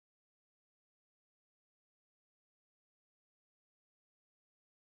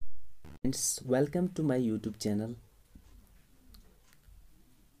Friends, welcome to my YouTube channel.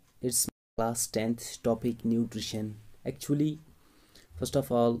 It's class 10th topic nutrition. Actually, first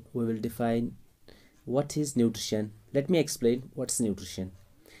of all, we will define what is nutrition. Let me explain what's nutrition.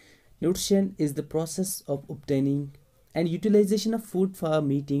 Nutrition is the process of obtaining and utilization of food for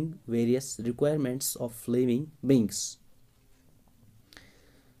meeting various requirements of living beings.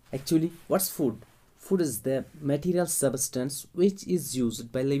 Actually, what's food? Food is the material substance which is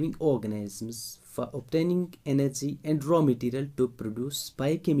used by living organisms for obtaining energy and raw material to produce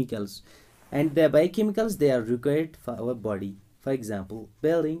biochemicals. And the biochemicals, they are required for our body. For example,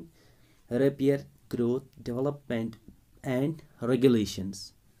 building, repair, growth, development, and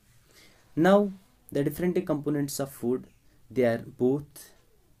regulations. Now, the different components of food, they are both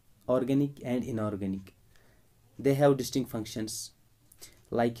organic and inorganic. They have distinct functions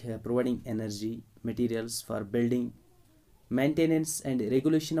like providing energy, materials for building, maintenance and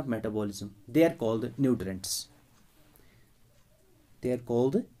regulation of metabolism. They are called nutrients. They are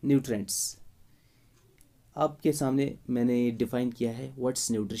called nutrients. आपके सामने मैंने define किया है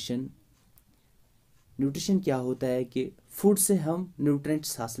what's nutrition. Nutrition क्या होता है कि food से हम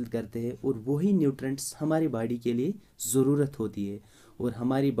न्यूट्रेंट्स हासिल करते हैं और वही न्यूट्रेंट्स हमारी बॉडी के लिए ज़रूरत होती है और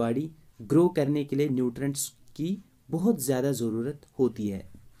हमारी बॉडी ग्रो करने के लिए न्यूट्रेंट्स की बहुत ज़्यादा ज़रूरत होती है.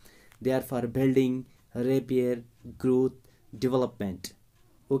 They are for building, repair, growth, development.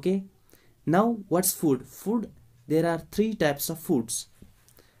 Okay, now what's food? There are three types of foods.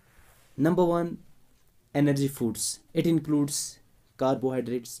 Number one, energy foods. It includes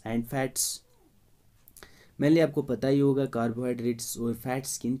carbohydrates and fats. mainly आपको पता ही होगा कार्बोहाइड्रेट्स और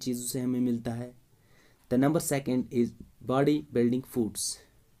फैट्स किन चीज़ों से हमें मिलता है. The number second is body building foods.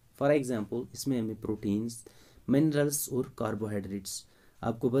 For example, इसमें हमें प्रोटीन्स, मिनरल्स और कार्बोहाइड्रेट्स.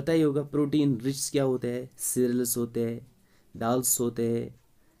 आपको पता ही होगा प्रोटीन रिच क्या होता है, सीरियल्स होते हैं, दाल्स होते हैं.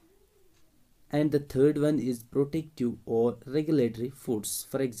 And the third one is protective और regulatory foods.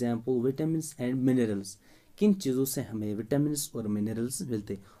 For example, vitamins and minerals. किन चीज़ों से हमें विटामिन्स और मिनरल्स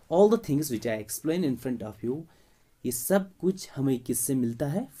मिलते हैं? All the things which I explain in front of you, ये सब कुछ हमें किससे मिलता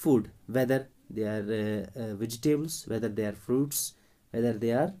है? Food. Whether they are vegetables, whether they are fruits, whether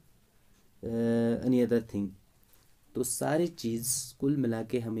they are any other thing. तो सारी चीज़ कुल मिला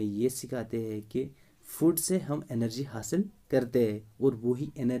के हमें ये सिखाते हैं कि फूड से हम एनर्जी हासिल करते हैं और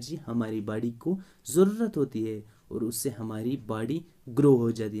वही एनर्जी हमारी बॉडी को ज़रूरत होती है और उससे हमारी बॉडी ग्रो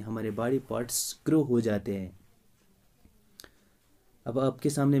हो जाती है, हमारे बॉडी पार्ट्स ग्रो हो जाते हैं. अब आपके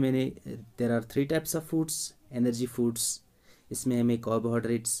सामने मैंने there are three types of foods. Energy foods, इसमें हमें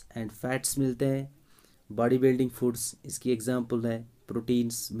कार्बोहाइड्रेट्स एंड फैट्स मिलते हैं. बॉडी बिल्डिंग फूड्स, इसकी एग्जांपल है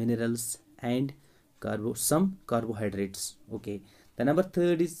proteins, minerals and some carbohydrates. Okay, the number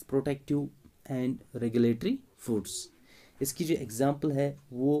third is protective and regulatory foods. इसकी जो एग्जांपल है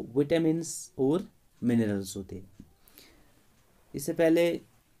वो विटामिन्स और मिनरल्स होते हैं. इससे पहले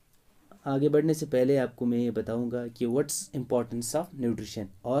आगे बढ़ने से पहले आपको मैं ये बताऊंगा कि व्हाट्स इम्पोर्टेंस ऑफ न्यूट्रिशन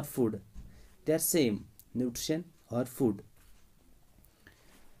और food. They are same, nutrition और food.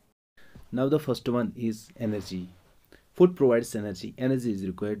 Now the first one is energy. Food provides energy. Energy is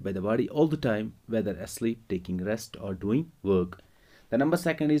required by the body all the time, whether asleep, taking rest or doing work. The number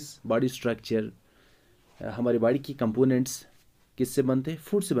second is body structure. हमारी body की components किससे बनते हैं?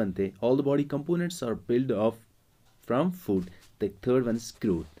 Food से बनते हैं. All the body components are built of from food. The third one is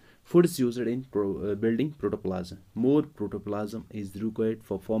growth. Food is used in building protoplasm. More protoplasm is required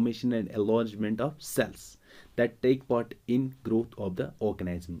for formation and enlargement of cells that take part in growth of the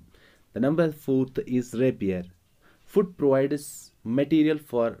organism. The number fourth is repair. Food provides material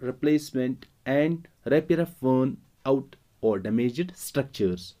for replacement and repair of worn out or damaged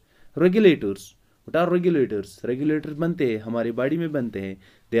structures. Regulators. What are regulators? Regulators बनते हैं हमारी body में बनते हैं.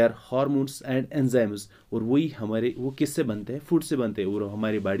 They are hormones and enzymes. और वो किससे बनते हैं? फूड से बनते हैं और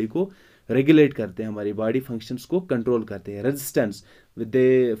हमारी बॉडी को रेगुलेट करते हैं, हमारी बॉडी फंक्शंस को कंट्रोल करते हैं. रेजिस्टेंस,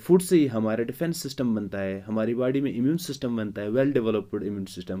 विद फूड से ही हमारा डिफेंस सिस्टम बनता है, हमारी बॉडी में इम्यून सिस्टम बनता है, well developed immune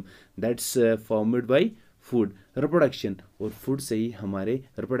system. That's formed by food. Reproduction, और फूड से ही हमारे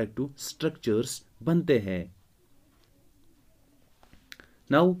रिप्रोडक्टिव स्ट्रक्चर्स बनते हैं.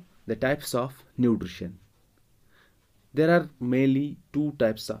 Now the types of nutrition. There are mainly two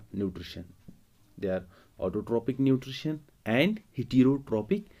types of nutrition. They are autotrophic nutrition and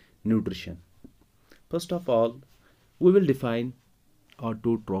हेटेरोट्रोपिक nutrition. First of all we will define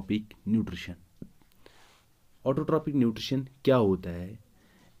autotrophic nutrition. Autotrophic nutrition क्या होता है?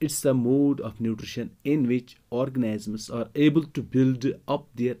 It's a mode of nutrition in which organisms are able to build up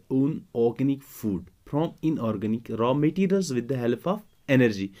their own organic food from inorganic raw materials with the help of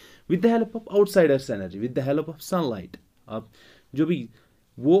energy, with the help of outsiders energy, with the help of sunlight. आप जो भी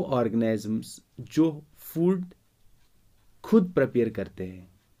वो organisms जो food खुद prepare करते हैं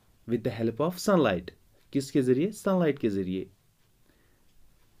with the help of sunlight. किसके ज़रिए? सनलाइट के ज़रिए।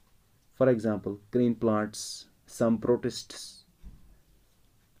 For example green plants, some प्रोटिस्ट्स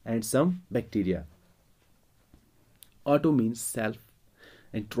and some bacteria. Auto means self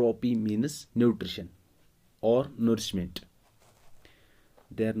and tropy means nutrition or nourishment.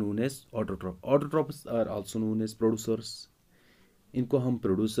 They are known as autotrophs. Autotrophs are also known as producers. इनको हम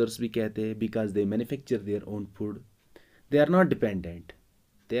producers भी कहते हैं because they manufacture their own food. They are not dependent.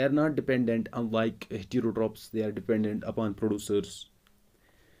 They are not dependent unlike heterotrophs. They are dependent upon producers.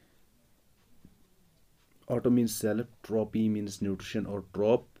 Auto means self, tropy means nutrition or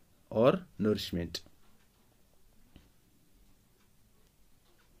trop or nourishment.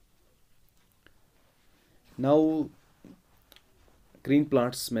 Now green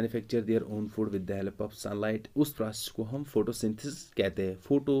plants manufacture their own food with the help of sunlight. उस process को हम photosynthesis कहते हैं.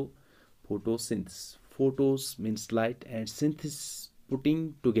 Photosynthesis. Photos means light and synthesis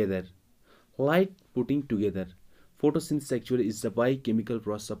putting together. Light putting together. Photosynthesis actually is the biochemical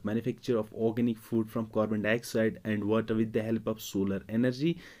process of manufacture of organic food from carbon dioxide and water with the help of solar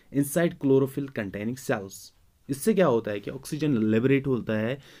energy inside chlorophyll containing cells. इससे क्या होता है कि oxygen liberate होता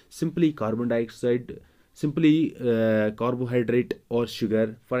है, simply carbon dioxide, simply carbohydrate और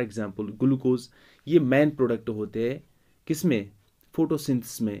sugar, for example glucose, ये main product होते हैं किसमें?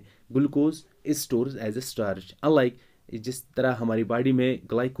 फोटोसिंथेसिस में. Glucose is stored as a starch. Unlike जिस तरह हमारी बॉडी में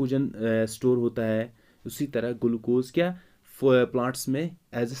ग्लाइकोजन स्टोर होता है, उसी तरह ग्लूकोज क्या प्लांट्स में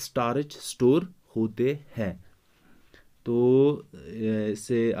एज ए स्टार्च स्टोर होते हैं. तो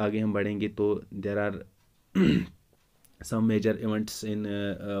इससे आगे हम बढ़ेंगे तो there are some major events in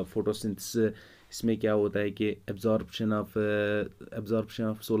photosynthesis. इसमें क्या होता है कि absorption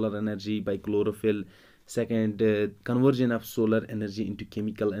of solar energy by chlorophyll. Second, conversion of solar energy into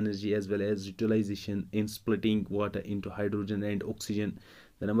chemical energy as well as utilization in splitting water into hydrogen and oxygen.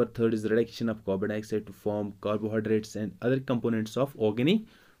 The number third is the reduction of carbon dioxide to form carbohydrates and other components of organic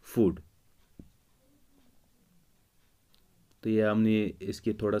food. तो ये हमने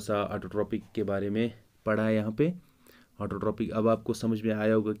इसके थोड़ा सा autotrophic के बारे में पढ़ा है यहाँ पे. ऑटोट्रॉपिक अब आपको समझ में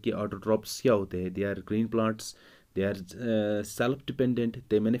आया होगा कि ऑटोट्रॉप्स क्या होते हैं. They are green plants, they are self dependent,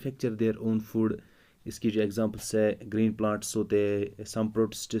 they manufacture their own food. इसकी जो एग्जांपल्स है, ग्रीन प्लांट्स होते हैं, सम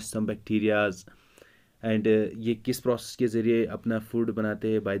प्रोटिस्ट्स, सम बैक्टीरियाज, एंड ये किस प्रोसेस के ज़रिए अपना फूड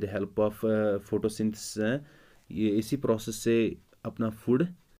बनाते हैं? By the help of photosynthesis. ये इसी प्रोसेस से अपना food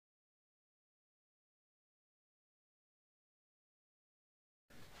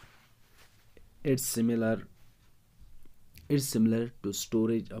it's similar to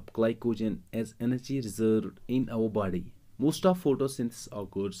storage of glycogen as energy reserved in our body. Most of photosynthesis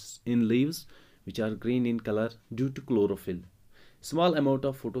occurs in leaves which are green in color due to chlorophyll. Small amount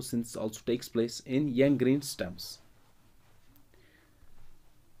of photosynthesis also takes place in young green stems.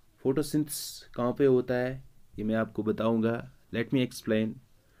 Photosynthesis कहाँ पे होता है ये मैं आपको बताऊंगा. Let me explain.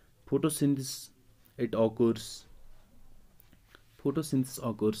 Photosynthesis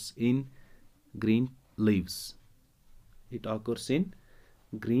occurs in green leaves. It occurs in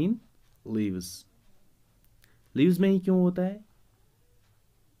green leaves. Leaves में ही क्यों होता है?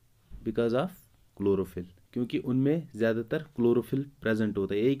 Because of chlorophyll. क्योंकि उनमें ज़्यादातर क्लोरोफिल प्रेजेंट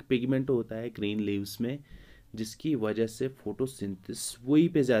होता है. एक पिगमेंट होता है ग्रीन लीव्स में जिसकी वजह से फोटोसिंथेसिस वही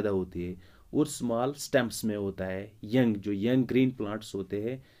पे ज़्यादा होती है. और स्मॉल स्टेम्स में होता है यंग ग्रीन प्लांट्स होते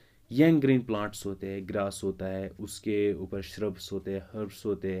हैं. यंग ग्रीन प्लांट्स होते हैं, ग्रास होता है, उसके ऊपर श्रब्स होते हैं, हर्ब्स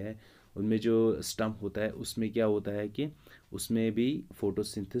होते हैं. उनमें जो स्टम्प होता है उसमें क्या होता है कि उसमें भी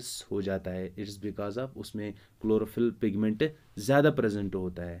फोटोसिंथेसिस हो जाता है. इट्स बिकॉज ऑफ उसमें क्लोरोफिल पिगमेंट ज़्यादा प्रेजेंट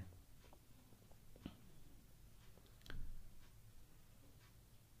होता है.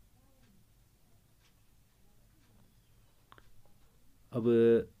 अब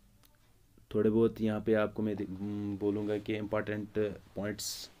थोड़े बहुत यहाँ पे आपको मैं बोलूँगा कि important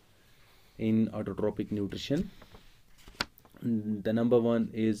points in autotrophic nutrition.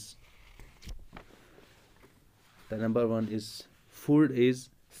 The number one is food is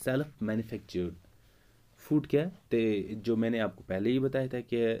self manufactured. Food क्या है? जो मैंने आपको पहले ही बताया था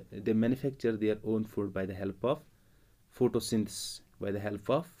कि they manufacture their own food by the help of photosynthesis, by the help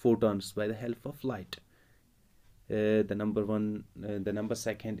of photons, by the help of light. The number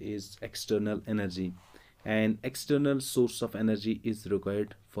second is external energy. An external source of energy is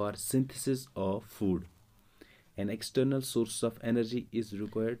required for synthesis of food. An external source of energy is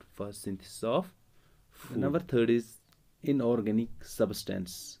required for synthesis of food. Number third is inorganic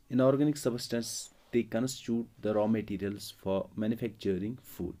substance. Inorganic substance, they constitute the raw materials for manufacturing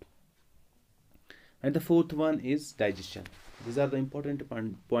food. And the fourth one is digestion. These are the important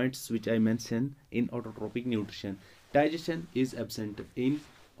points which I mentioned in autotrophic nutrition. Digestion is absent in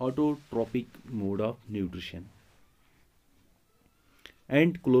autotrophic mode of nutrition.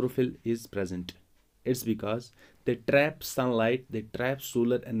 And chlorophyll is present. It's because they trap sunlight, they trap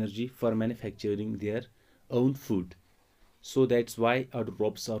solar energy for manufacturing their own food. So that's why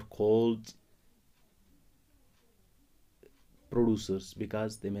autotrophs are called producers,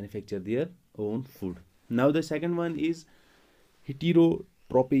 because they manufacture their own food. Now the second one is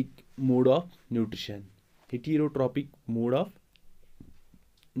heterotropic mode of nutrition. Heterotropic mode of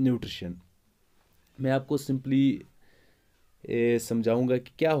nutrition. मैं आपको simply समझाऊंगा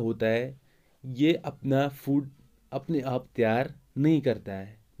कि क्या होता है. ये अपना food अपने आप तैयार नहीं करता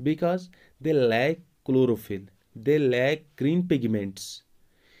है, because they lack chlorophyll, they lack green pigments.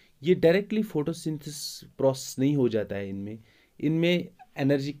 ये डायरेक्टली फोटोसिंथेसिस प्रोसेस नहीं हो जाता है इनमें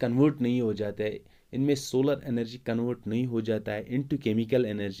एनर्जी कन्वर्ट नहीं हो जाता है, इनमें सोलर एनर्जी कन्वर्ट नहीं हो जाता है इनटू केमिकल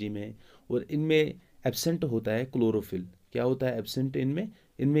एनर्जी में, और इनमें एब्सेंट होता है क्लोरोफिल. क्या होता है एब्सेंट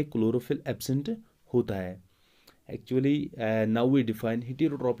इनमें क्लोरोफिल एब्सेंट होता है. Actually, now we define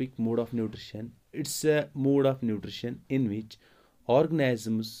heterotropic mode of nutrition. It's a mode of nutrition in which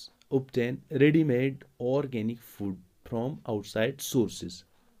organisms obtain ready-made organic food from outside sources.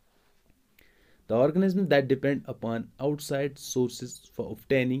 The organisms that depend upon outside sources for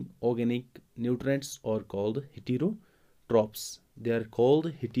obtaining organic nutrients are called heterotrophs. They are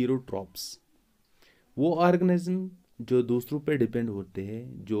called heterotrophs. वो organism जो दूसरों पे depend होते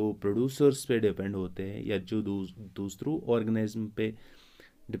हैं, जो producers पे depend होते हैं, या जो दूसरों ऑर्गेनिज्म पे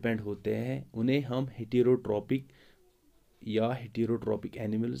डिपेंड होते हैं, उन्हें हम हेटेरोट्रॉपिक या हेटेरोट्रॉपिक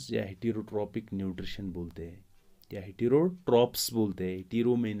एनिमल्स या हेटेरोट्रॉपिक न्यूट्रिशन बोलते हैं, या हेटेरोट्रॉप्स बोलते हैं.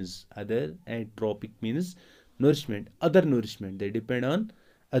 Hetero means other and tropic means nourishment, other nourishment, they depend on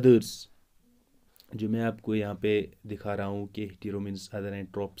others. जो मैं आपको यहाँ पे दिखा रहा हूँ कि hetero means other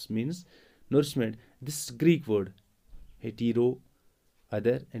and trophs means nourishment. This Greek word hetero,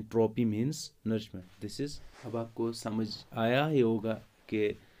 other and trophy means nourishment. This is, अब आपको समझ आया ही होगा कि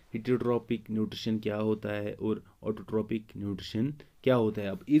हेटेरोट्रॉपिक न्यूट्रिशन क्या होता है और ऑटोट्रॉपिक न्यूट्रिशन क्या होता है.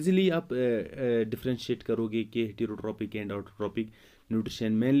 अब इजीली आप डिफ्रेंशिएट करोगे कि heterotrophic and autotrophic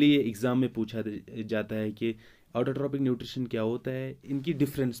nutrition. Mainly exam में पूछा जाता है कि ऑटोट्रॉपिक न्यूट्रिशन क्या होता है, इनकी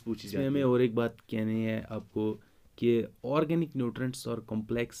डिफरेंस पूछी जाती है. हमें और एक बात कहनी है आपको कि organic nutrients are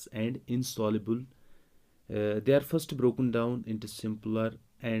complex and insoluble. They are first broken down into simpler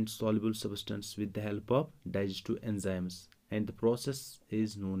and soluble substance with the help of digestive enzymes, and the process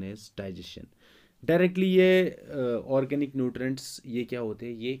is known as digestion. Directly ये ऑर्गेनिक न्यूट्रिएंट्स ये क्या होते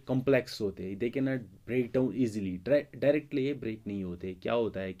हैं, ये complex होते हैं, they can not break down easily. Directly ये break नहीं होते. क्या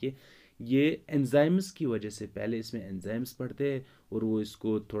होता है कि ये एंजाइम्स की वजह से, पहले इसमें एंजाइम्स पड़ते हैं और वो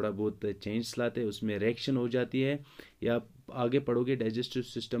इसको थोड़ा बहुत चेंज लाते हैं, उसमें रिएक्शन हो जाती है. या आप आगे पढ़ोगे डाइजेस्टिव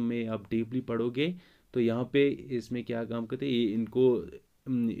सिस्टम में, आप डीपली पढ़ोगे तो यहाँ पे इसमें क्या काम करते हैं, ये इनको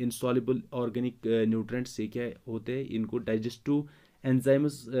इनसॉल्युबल ऑर्गेनिक न्यूट्रिएंट्स से क्या होते हैं, इनको डाइजेस्टिव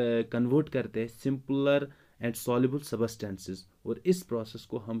एंजाइम्स कन्वर्ट करते हैं सिंपलर एंड सॉल्युबल सब्सटेंसेस, और इस प्रोसेस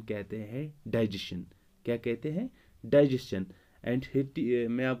को हम कहते हैं डाइजेशन. क्या कहते हैं, डाइजेशन. एंड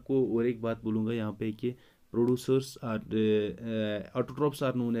मैं आपको और एक बात बोलूँगा यहाँ पे कि producers are autotrophs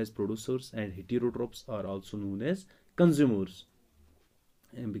are known as producers and heterotrophs are also known as consumers.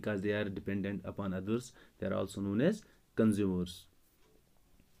 And because they are dependent upon others, they are also known as consumers.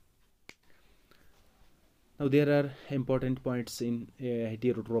 Now there are important points in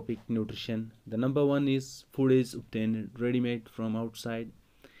heterotropic nutrition. The number one is food is obtained ready-made from outside,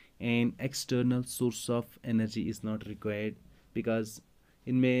 and external source of energy is not required, because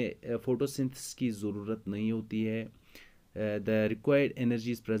इनमें photosynthesis की ज़रूरत नहीं होती है. The required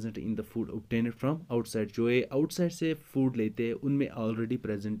energy is present in the food obtained from outside. जो ये outside से food लेते हैं उनमें already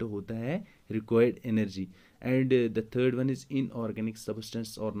present होता है required energy. And the third one is inorganic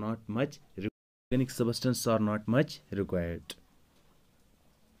substance or not much organic substance are not much required.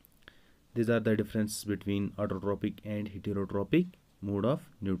 These are the difference between autotrophic and heterotropic mode of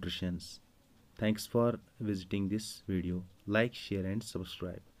nutrition. Thanks for visiting this video. Like, share and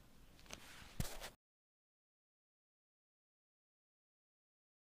subscribe.